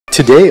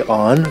Today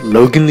on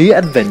Logan Lee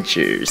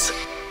Adventures.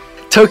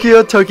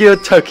 Tokyo, Tokyo,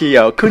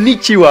 Tokyo,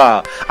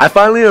 konnichiwa! I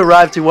finally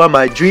arrived to one of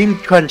my dream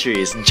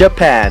countries,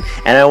 Japan,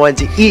 and I want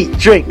to eat,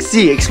 drink,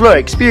 see, explore,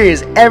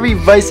 experience every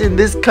vice in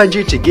this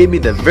country to give me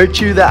the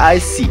virtue that I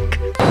seek.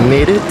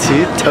 Made it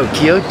to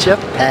Tokyo,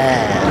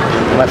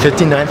 Japan, my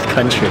 59th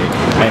country,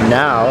 and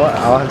now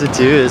all I have to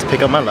do is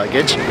pick up my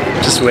luggage,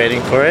 just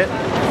waiting for it,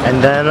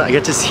 and then I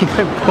get to see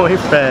my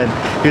boyfriend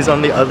who's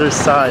on the other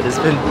side. It's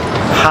been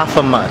half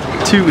a month,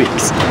 2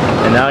 weeks,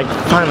 and now I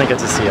finally get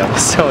to see him. I'm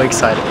so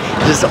excited.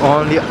 Just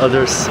on the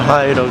other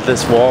side of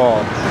this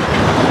wall.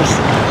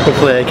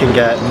 Hopefully I can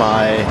get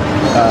my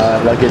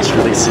luggage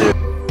really soon.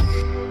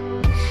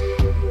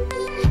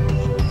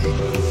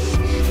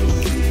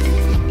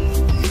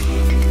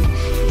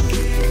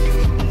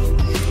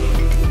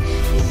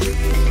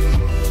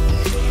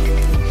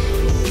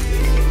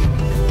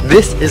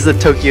 This is the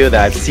Tokyo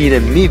that I've seen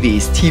in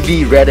movies,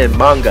 TV, read in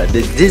manga,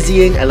 the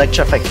dizzying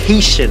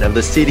electrification of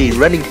the city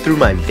running through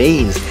my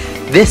veins.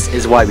 This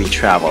is why we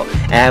travel,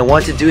 and I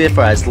want to do it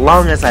for as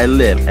long as I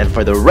live, and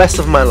for the rest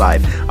of my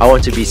life, I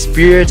want to be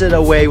spirited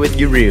away with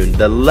Yurun,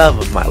 the love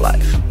of my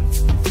life.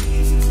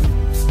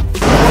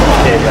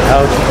 Okay, but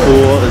how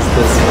cool is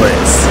this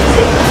place?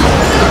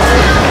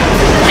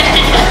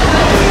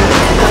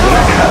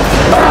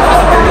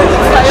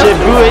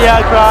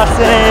 Shibuya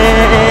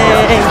crossing!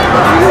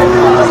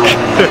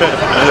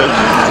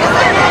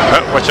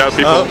 Watch out,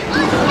 people. Oh.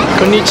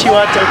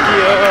 Konnichiwa,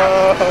 Tokyo!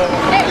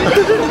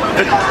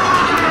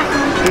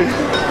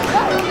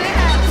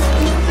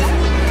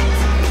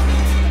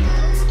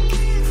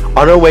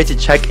 On our way to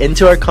check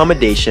into our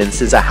accommodation,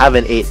 since I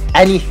haven't ate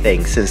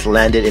anything since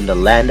landed in the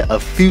land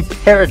of food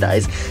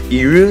paradise,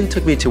 Yurun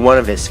took me to one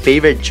of his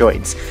favorite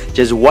joints.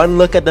 Just one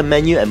look at the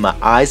menu and my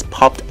eyes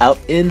popped out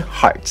in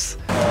hearts.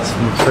 It's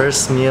my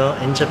first meal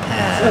in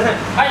Japan.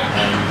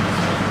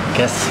 And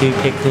guess who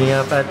picked me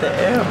up at the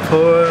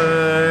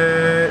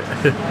airport?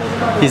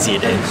 He's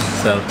eating,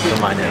 so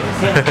don't mind him.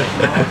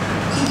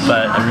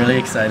 But I'm really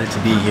excited to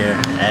be here,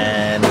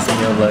 and this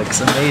meal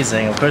looks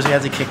amazing. Of course, we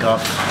have to kick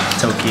off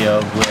Tokyo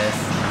with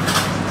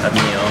a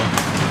meal,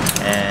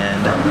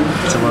 and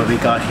so what we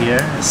got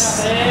here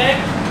is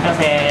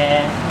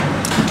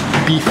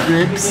beef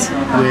ribs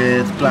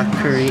with black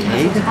curry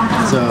egg.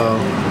 So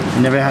I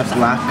never had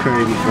black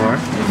curry before.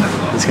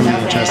 It's gonna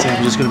be interesting.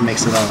 I'm just gonna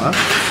mix it all up.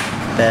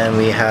 Then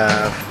we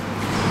have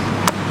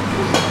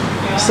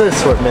just an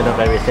assortment of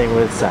everything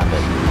with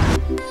salmon.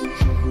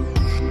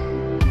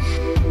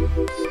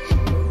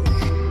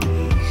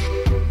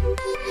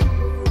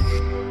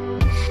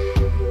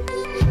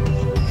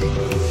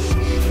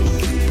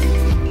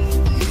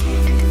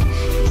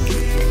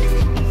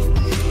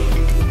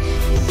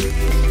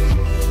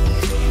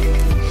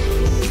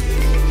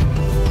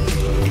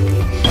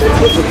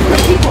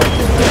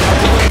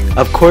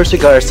 Of course, we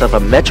got ourselves a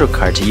metro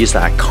card to use the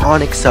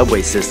iconic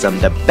subway system,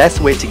 the best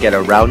way to get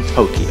around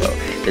Tokyo.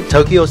 The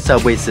Tokyo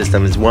subway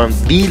system is one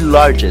of the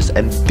largest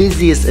and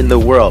busiest in the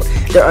world.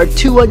 There are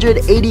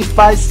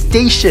 285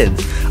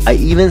 stations. I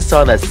even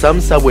saw that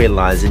some subway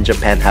lines in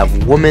Japan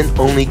have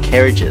women-only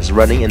carriages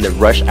running in the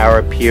rush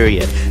hour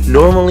period,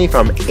 normally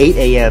from 8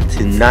 AM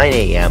to 9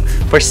 AM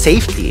for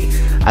safety.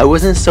 I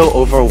wasn't so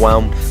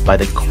overwhelmed by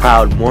the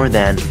crowd, more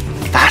than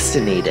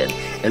fascinated.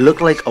 It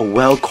looked like a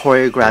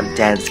well-choreographed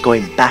dance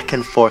going back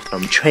and forth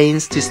from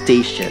trains to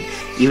station.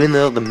 Even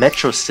though the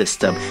metro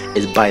system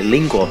is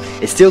bilingual,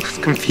 it still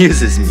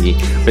confuses me.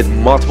 With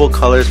multiple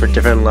colors for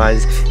different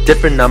lines,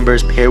 different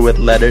numbers paired with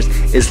letters,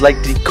 it's like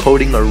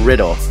decoding a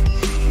riddle.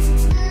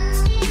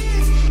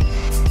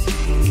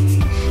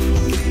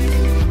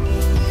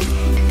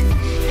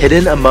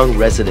 Hidden among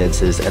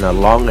residences and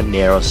along a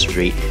narrow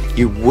street,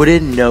 you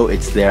wouldn't know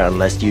it's there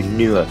unless you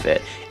knew of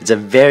it. It's a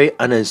very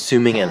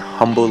unassuming and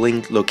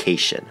humbling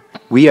location.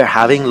 We are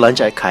having lunch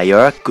at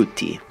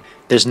Kayora-kuti.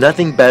 There's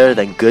nothing better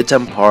than good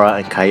tempura,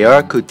 and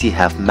Kayora-kuti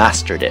have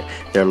mastered it.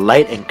 Their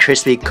light and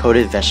crispy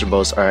coated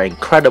vegetables are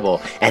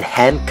incredible, and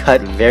hand-cut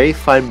very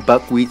fine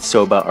buckwheat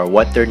soba are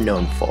what they're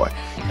known for.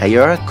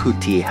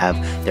 Kayora-kuti have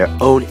their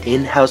own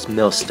in-house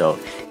millstone,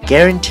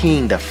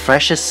 guaranteeing the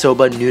freshest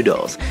soba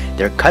noodles.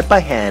 They're cut by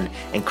hand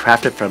and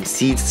crafted from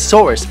seeds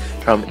sourced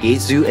from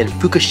Ezu and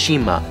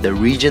Fukushima, the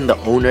region the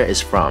owner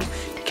is from.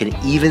 You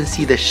can even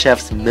see the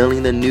chefs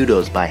milling the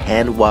noodles by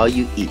hand while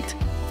you eat.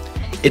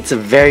 It's a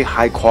very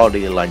high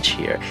quality lunch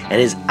here,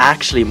 and is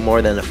actually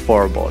more than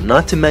affordable,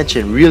 not to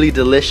mention really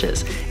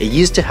delicious. It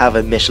used to have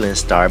a Michelin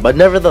star, but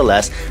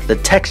nevertheless, the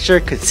texture,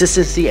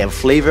 consistency, and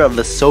flavor of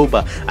the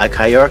soba at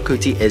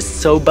Kayora-kuti is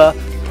soba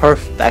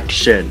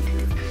perfection.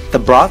 The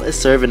broth is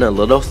served in a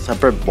little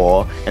separate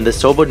bowl, and the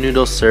soba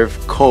noodles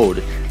served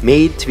cold,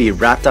 made to be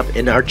wrapped up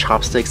in our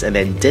chopsticks and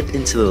then dipped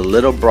into the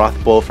little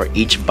broth bowl for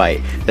each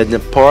bite. The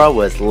tempura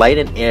was light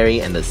and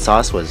airy, and the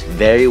sauce was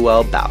very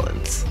well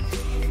balanced.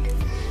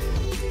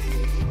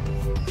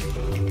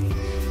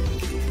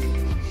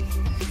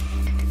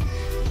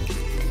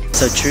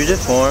 So true to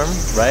form,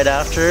 right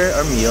after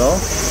our meal,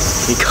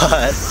 we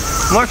got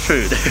more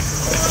food.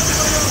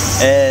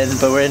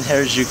 But we're in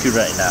Harajuku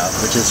right now,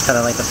 which is kind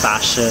of like the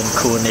fashion,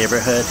 cool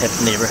neighborhood, hip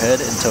neighborhood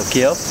in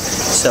Tokyo.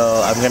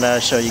 So I'm gonna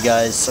show you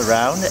guys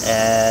around,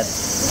 and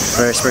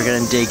first we're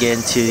gonna dig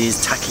into these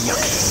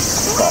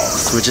takoyaki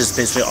balls, which is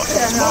basically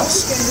octopus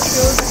balls.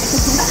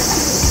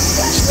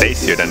 It's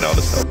tastier than the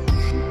other stuff.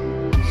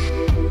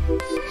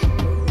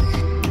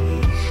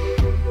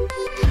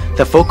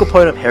 The focal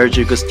point of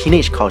Harajuku's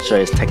teenage culture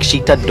is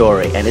Takeshita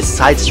Dore and its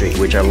side street,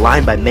 which are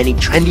lined by many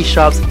trendy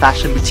shops,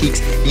 fashion boutiques,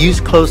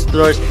 used clothes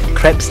stores,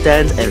 crepe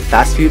stands, and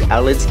fast food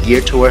outlets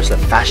geared towards the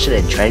fashion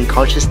and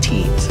trend-conscious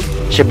teens.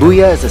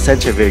 Shibuya is the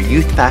center of your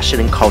youth fashion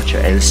and culture,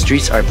 and the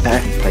streets are a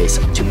birthplace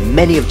to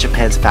many of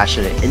Japan's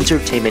fashion and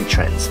entertainment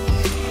trends.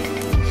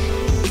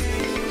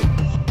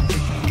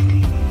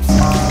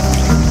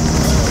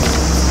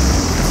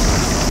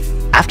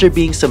 After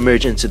being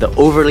submerged into the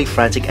overly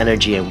frantic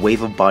energy and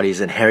wave of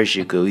bodies in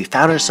Harajuku, we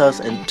found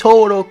ourselves in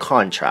total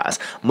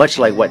contrast, much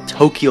like what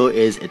Tokyo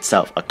is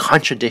itself, a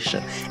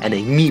contradiction, an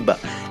amoeba,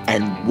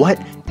 and what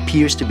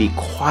appears to be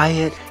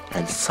quiet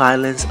and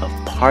silence of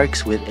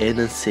parks within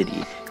a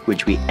city,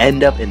 which we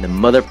end up in the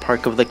mother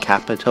park of the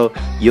capital,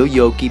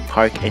 Yoyogi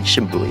Park in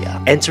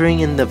Shibuya. Entering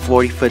in the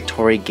 40-foot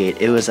torii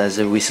gate, it was as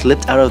if we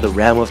slipped out of the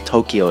realm of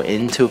Tokyo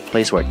into a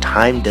place where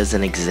time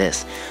doesn't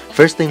exist.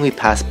 First thing we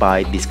passed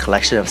by these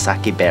collection of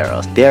sake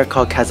barrels. They are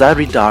called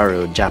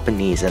kazaridaru in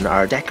Japanese and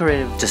are a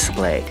decorative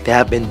display. They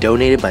have been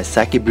donated by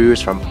sake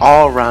brewers from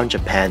all around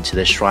Japan to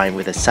the shrine,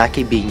 with the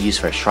sake being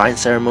used for shrine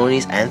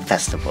ceremonies and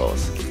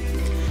festivals.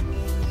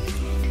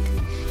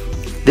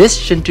 This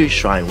Shinto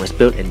shrine was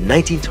built in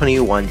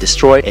 1921,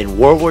 destroyed in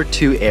World War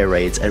II air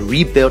raids, and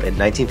rebuilt in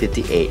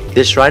 1958.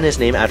 This shrine is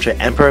named after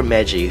Emperor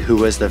Meiji, who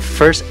was the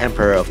first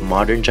emperor of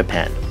modern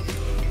Japan.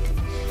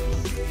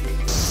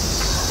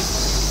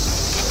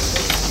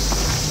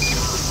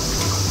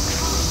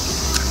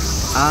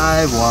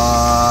 I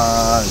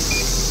won!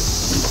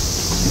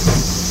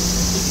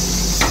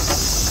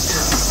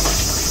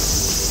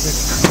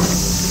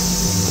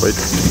 Wait.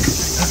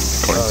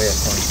 Oh yeah,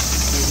 coin.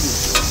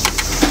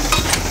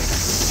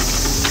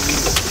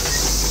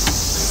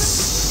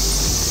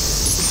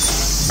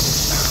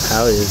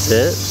 How is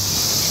it?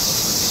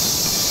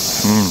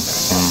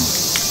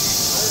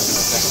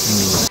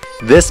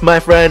 This, my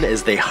friend,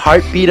 is the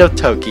heartbeat of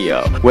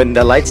Tokyo. When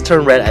the lights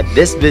turn red at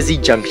this busy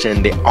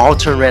junction, they all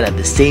turn red at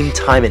the same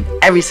time in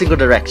every single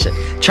direction.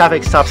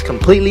 Traffic stops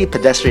completely,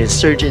 pedestrians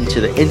surge into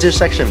the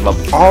intersection from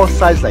all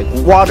sides like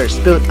water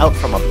spilled out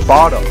from a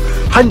bottle.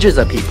 Hundreds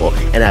of people,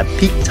 and at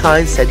peak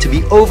times said to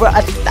be over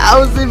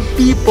 1,000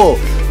 people,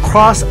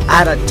 cross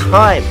at a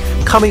time,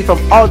 coming from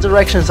all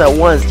directions at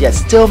once, yet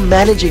still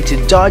managing to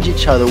dodge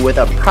each other with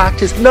a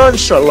practiced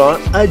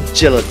nonchalant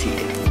agility.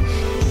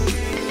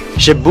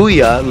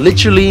 Shibuya,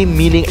 literally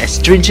meaning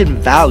astringent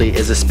valley,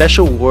 is a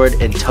special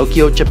word in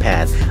Tokyo,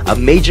 Japan, a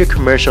major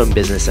commercial and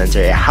business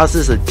center. It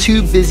houses the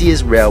two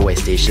busiest railway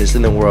stations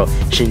in the world,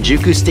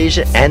 Shinjuku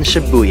Station and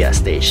Shibuya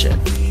Station.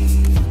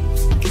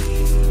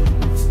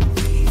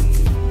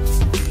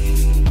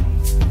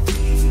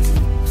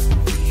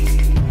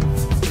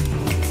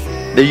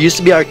 There used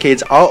to be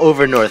arcades all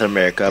over North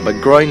America,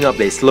 but growing up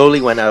they slowly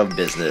went out of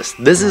business.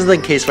 This is the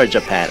case for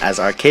Japan, as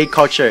arcade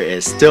culture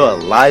is still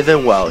alive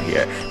and well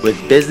here, with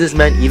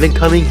businessmen even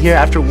coming here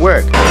after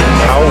work.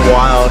 How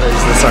wild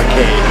is this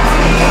arcade?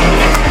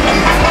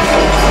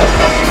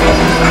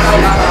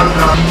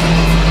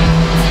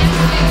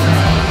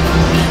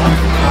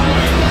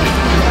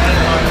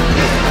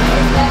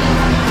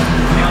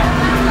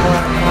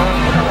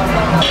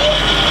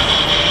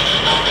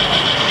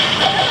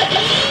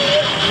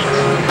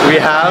 Me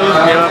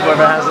and my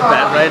boyfriend has a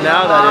bet right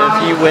now that if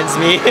he wins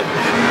me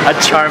a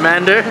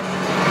Charmander,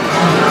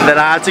 then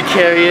I have to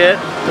carry it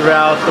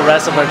throughout the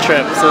rest of our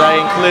trip. So that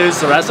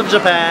includes the rest of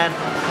Japan,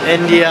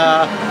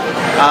 India,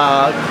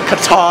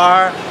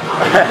 Qatar,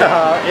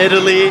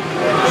 Italy.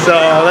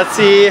 So let's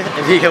see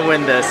if he can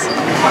win this.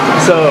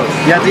 So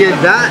you have to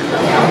get that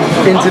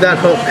into that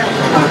hook,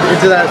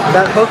 into that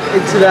hook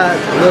into that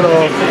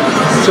little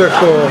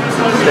circle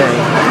thing.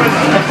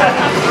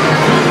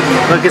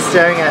 Look, it's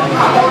staring at me.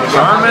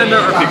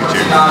 Charmander or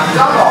Pikachu?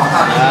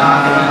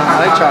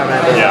 I like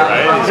Charmander. Yeah,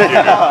 right?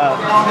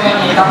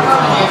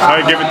 So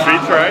I give it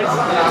 3 tries?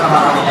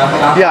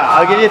 Yeah,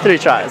 I'll give you 3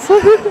 tries.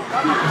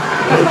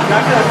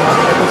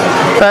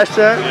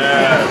 Pressure?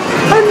 Yeah.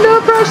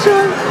 No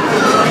pressure!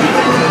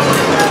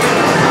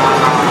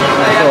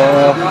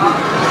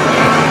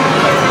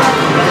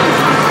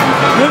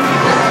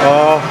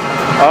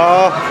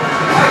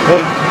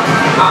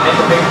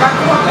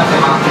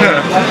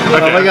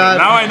 Okay, oh my god.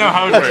 Now I know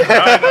how it works.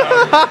 Now I know.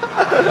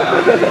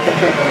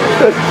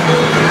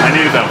 I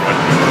needed that one.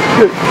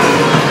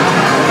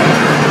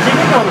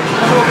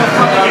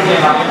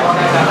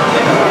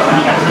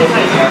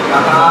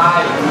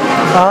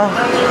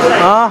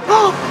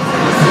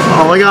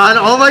 Oh my god,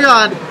 oh my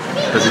god!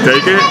 Does he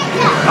take it?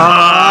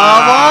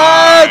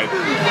 What?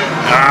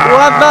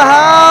 What the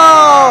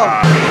hell?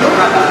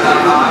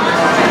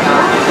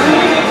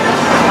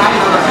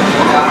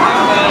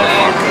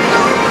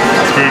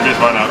 Screw this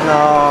one up.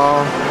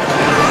 No.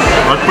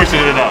 Let's push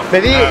tasted enough.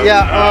 Maybe,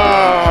 yeah.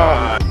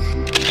 Oh.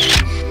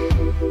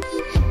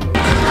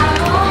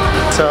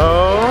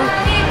 So,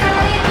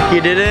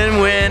 he didn't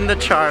win the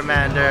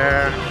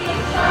Charmander.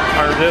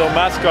 Our little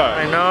mascot.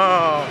 I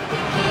know.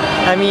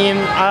 I mean,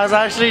 I was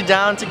actually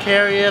down to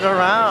carry it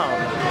around.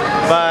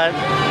 But,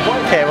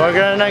 okay, we're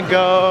gonna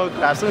go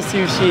grab some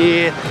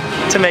sushi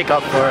to make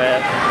up for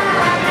it.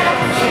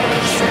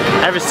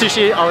 Every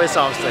sushi always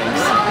solves things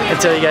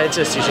until you get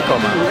into a sushi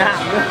coma.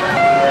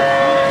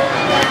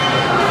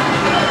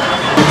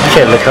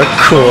 Okay, look how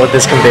cool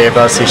this conveyor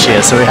belt sushi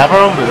is. So we have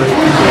our own booth.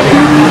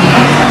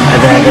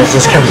 And then there's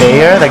this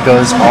conveyor that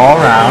goes all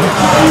around.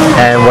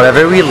 And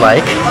whatever we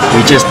like,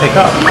 we just pick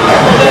up.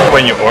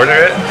 When you order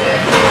it,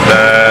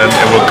 then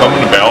it will come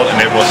on the belt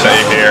and it will say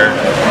here,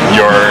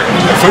 your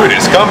food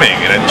is coming.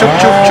 And then chuk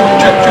chuk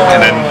chuk chuk chuk. And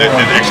then it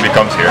actually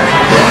comes here.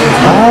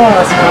 Oh,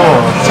 that's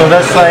cool. So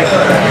that's like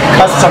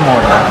custom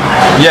order.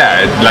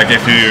 Yeah, like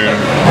if you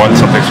want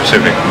something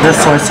specific. This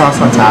soy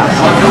sauce on top.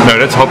 No,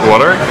 that's hot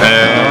water.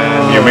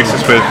 And you mix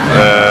this with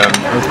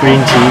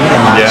green tea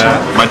and matcha. yeah,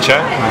 matcha.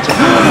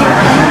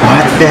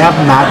 What? They have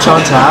matcha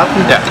on top?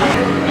 Yeah.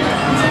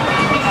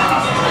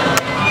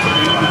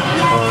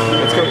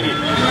 Let's go eat.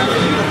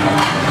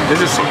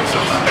 This is soy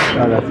sauce.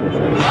 Oh, that's it.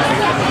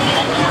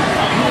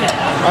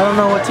 I don't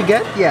know what to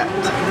get yet.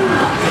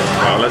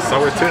 Well, let's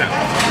start with tuna.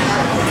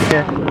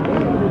 Yeah.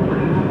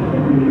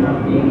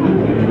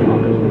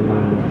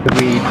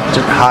 We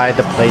just hide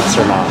the plates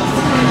or not?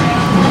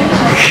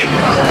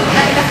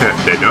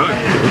 They don't.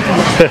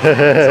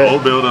 It's all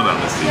built on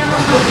honesty.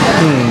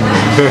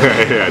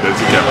 Yeah, that's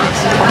the cameras.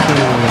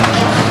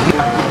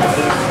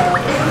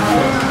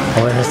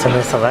 What is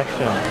the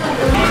selection?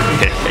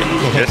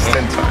 Just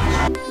in time.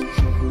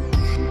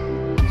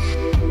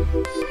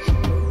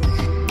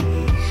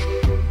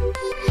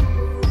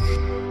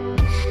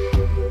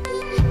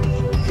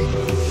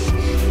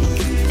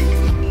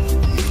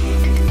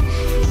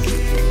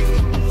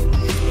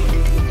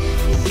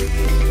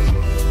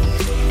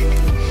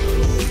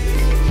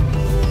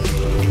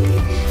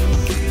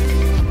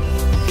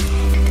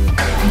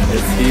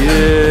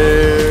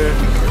 Here.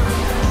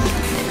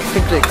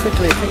 Quickly,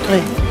 quickly,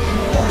 quickly.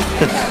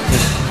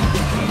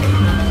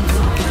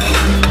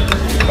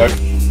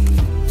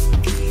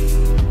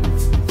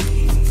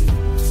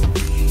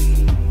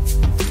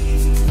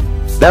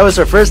 That was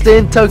our first day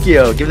in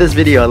Tokyo. Give this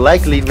video a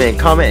like, leave me a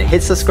comment, and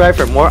hit subscribe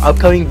for more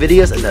upcoming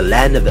videos in the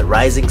land of the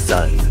rising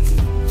sun.